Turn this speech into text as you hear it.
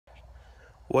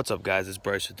What's up, guys? It's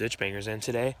Bryce with Ditch Bangers, and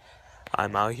today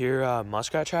I'm out here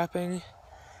muskrat trapping,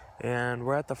 and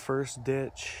we're at the first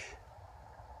ditch.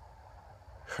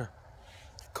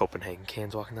 Copenhagen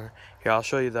cans walking down there. Here, I'll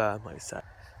show you my set.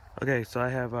 Okay, so I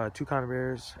have 2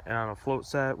 conibears and a float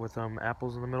set with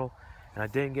apples in the middle, and I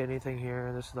didn't get anything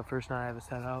here. This is the first night I have it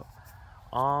set out.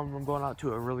 I'm going out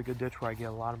to a really good ditch where I get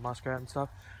a lot of muskrat and stuff,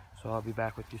 so I'll be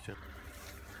back with you soon.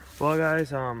 Well,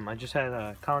 guys, I just had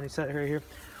a colony set here.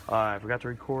 I forgot to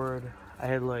record. I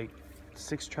had like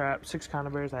 6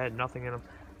 conibears. I had nothing in them.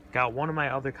 Got one of my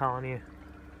other colony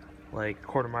like a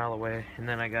quarter mile away, and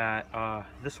then I got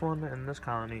this one and this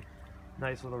colony.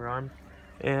 Nice little run.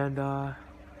 And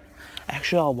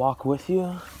actually, I'll walk with you.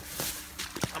 I'm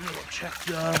gonna go check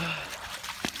the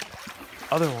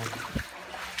other one.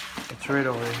 It's right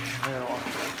over here. I gotta walk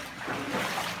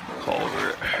over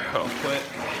it real quick.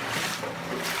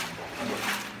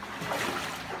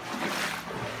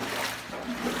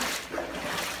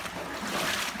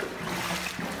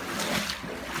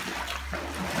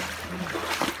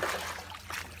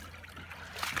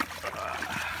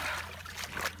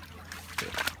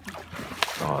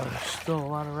 Oh, there's still a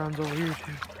lot of runs over here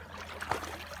too.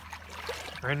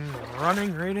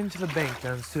 Running right into the bank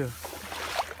guns too.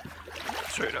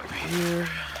 It's right up here.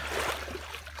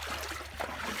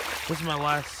 This is my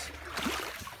last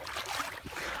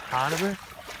conibear.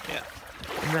 Yeah.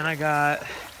 And then I got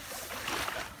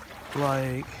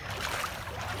like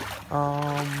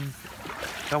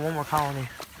got one more colony.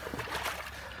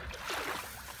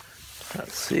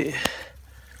 Let's see.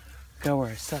 Go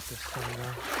where I set this thing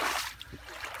down.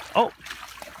 Oh,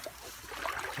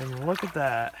 and look at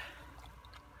that.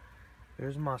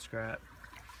 There's muskrat.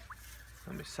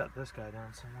 Let me set this guy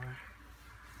down somewhere.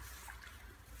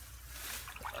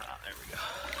 There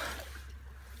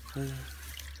we go.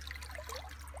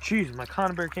 Jeez, my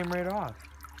conibear came right off.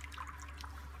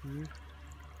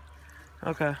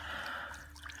 Okay.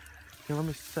 Here, let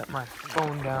me set my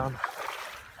phone down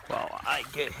while I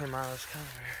get him out of this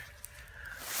conibear.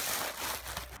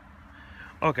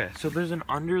 Okay, so there's an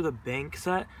under the bank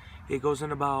set. It goes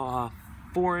in about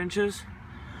 4 inches.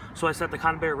 So I set the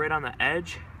conibear right on the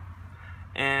edge,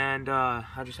 and I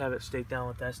just have it staked down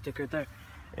with that stick right there.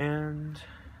 And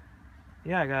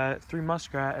yeah, I got 3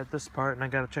 muskrat at this part, and I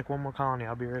gotta check one more colony.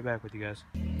 I'll be right back with you guys.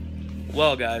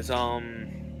 Well, guys, I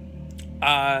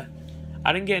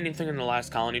didn't get anything in the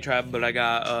last colony trap, but I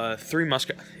got 3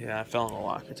 muskrat. Yeah, I fell in the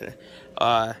locker today.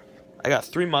 I got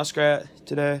 3 muskrat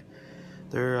today.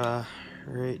 They're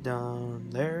right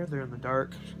down there. They're in the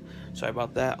dark. Sorry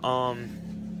about that.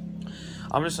 I'm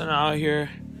just out here.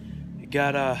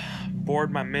 Gotta board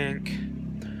my mink,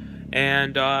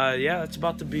 and yeah, it's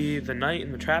about to be the night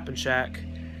in the trapping shack.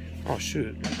 Oh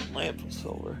shoot, my lamp was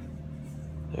over.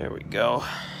 There we go,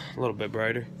 a little bit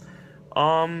brighter.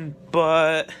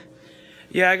 But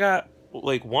yeah, I got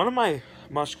like one of my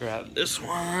muskrat. This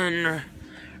one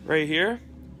right here.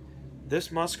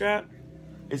 This muskrat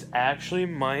is actually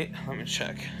let me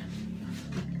check.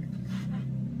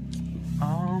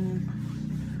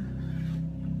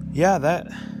 Yeah,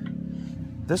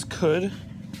 this could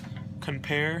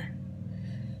compare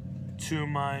to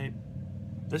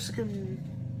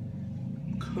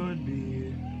could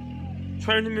be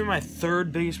trying to be my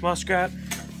 3rd biggest muskrat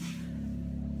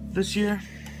this year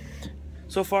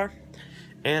so far.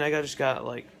 And I just got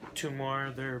like 2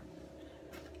 more. They're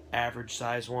average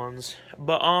size ones.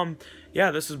 But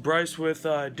yeah, this is Bryce with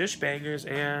Ditch Bangers,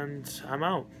 and I'm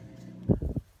out.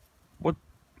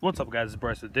 What's up, guys? It's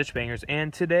Bryce with Ditch Bangers,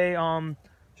 and today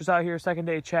just out here, 2nd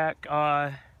day check.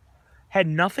 Had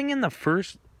nothing in the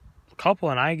first couple,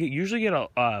 and I usually get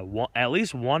at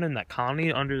least one in that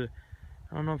colony under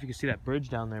I don't know if you can see that bridge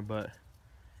down there, but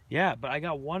yeah, but I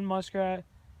got 1 muskrat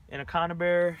and a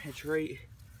conibear. It's right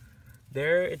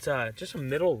there. It's just a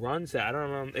middle run set. I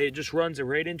don't know, it just runs it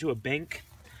right into a bank.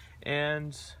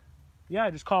 And yeah,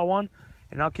 I just caught 1,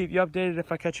 and I'll keep you updated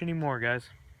if I catch any more, guys.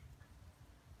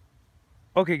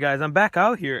 Okay, guys, I'm back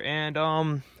out here,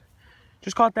 and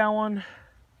just caught that one.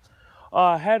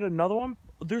 Had another one.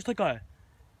 There's like a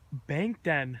bank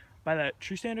den by that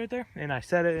tree stand right there, and I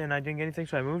set it and I didn't get anything,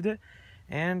 so I moved it.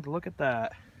 And look at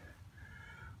that,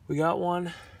 we got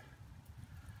one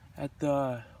at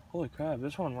the, holy crap,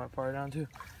 this one went far down too.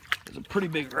 There's a pretty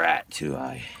big rat too.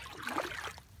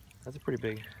 That's a pretty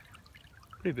big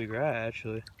rat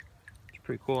actually. It's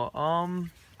pretty cool. Let's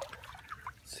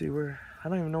see where, I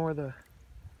don't even know where the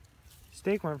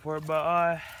stake went for it,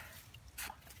 but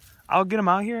I'll get him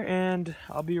out here, and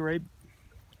I'll get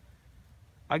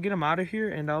him out of here,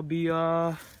 and I'll be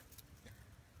right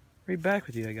back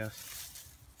with you, I guess.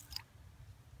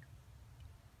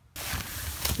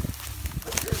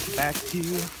 back to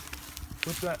you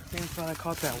with that same spot I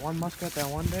caught that one muskrat that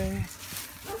one day.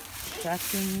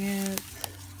 Checking it.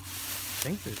 I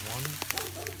think there's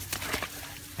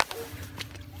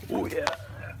one. Oh yeah.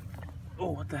 Oh,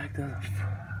 what the heck does it?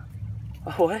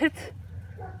 Oh, what?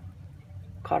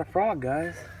 Caught a frog,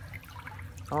 guys.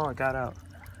 Oh, it got out.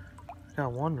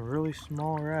 Got one really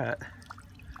small rat.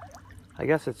 I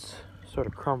guess it's sort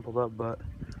of crumpled up, but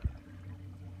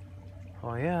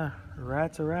oh yeah, a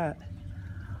rat's a rat.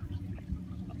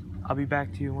 I'll be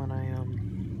back to you when I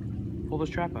pull this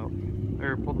trap out,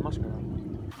 or pull the muskrat out.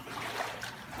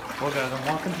 Well guys, I'm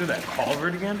walking through that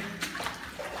culvert again.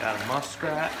 Got a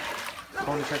muskrat.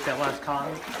 Going to check that last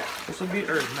conibear. This will be,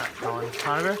 or not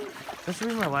conibear. This will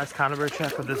be my last conibear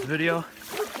check of this video.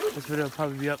 This video will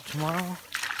probably be up tomorrow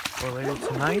or later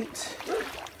tonight.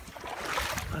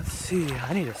 Let's see.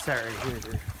 I need a set right here,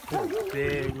 dude. This is a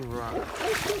big run.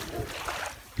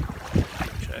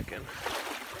 Checking.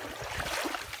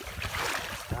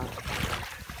 Down.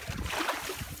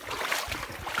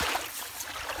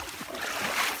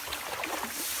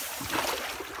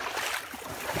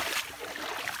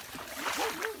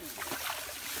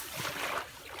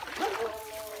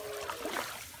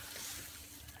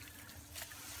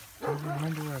 I don't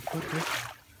remember where I put this.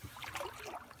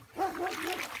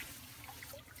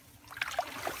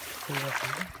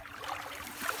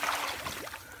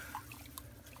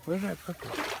 Where did I put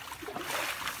this?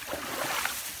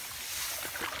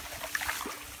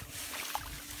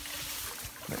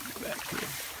 Let's go back here.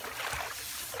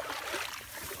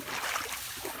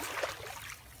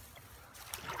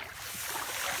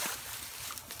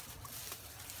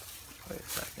 Wait a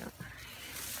second.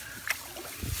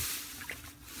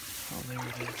 Oh, there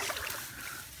it is.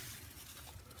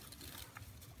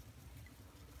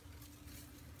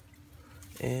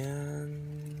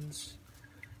 And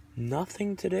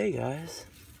nothing today, guys.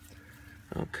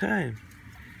 Okay.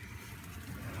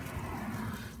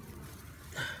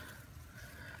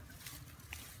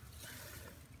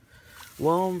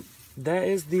 Well, that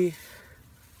is the...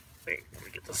 Wait, let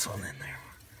me get this one in there.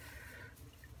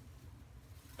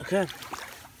 Okay.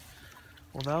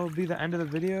 Well, that would be the end of the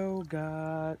video.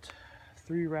 Got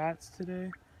 3 rats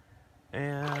today.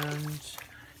 And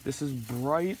this is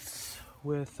Bryce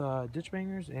with Ditch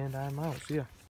Bangers, and I'm out. See ya.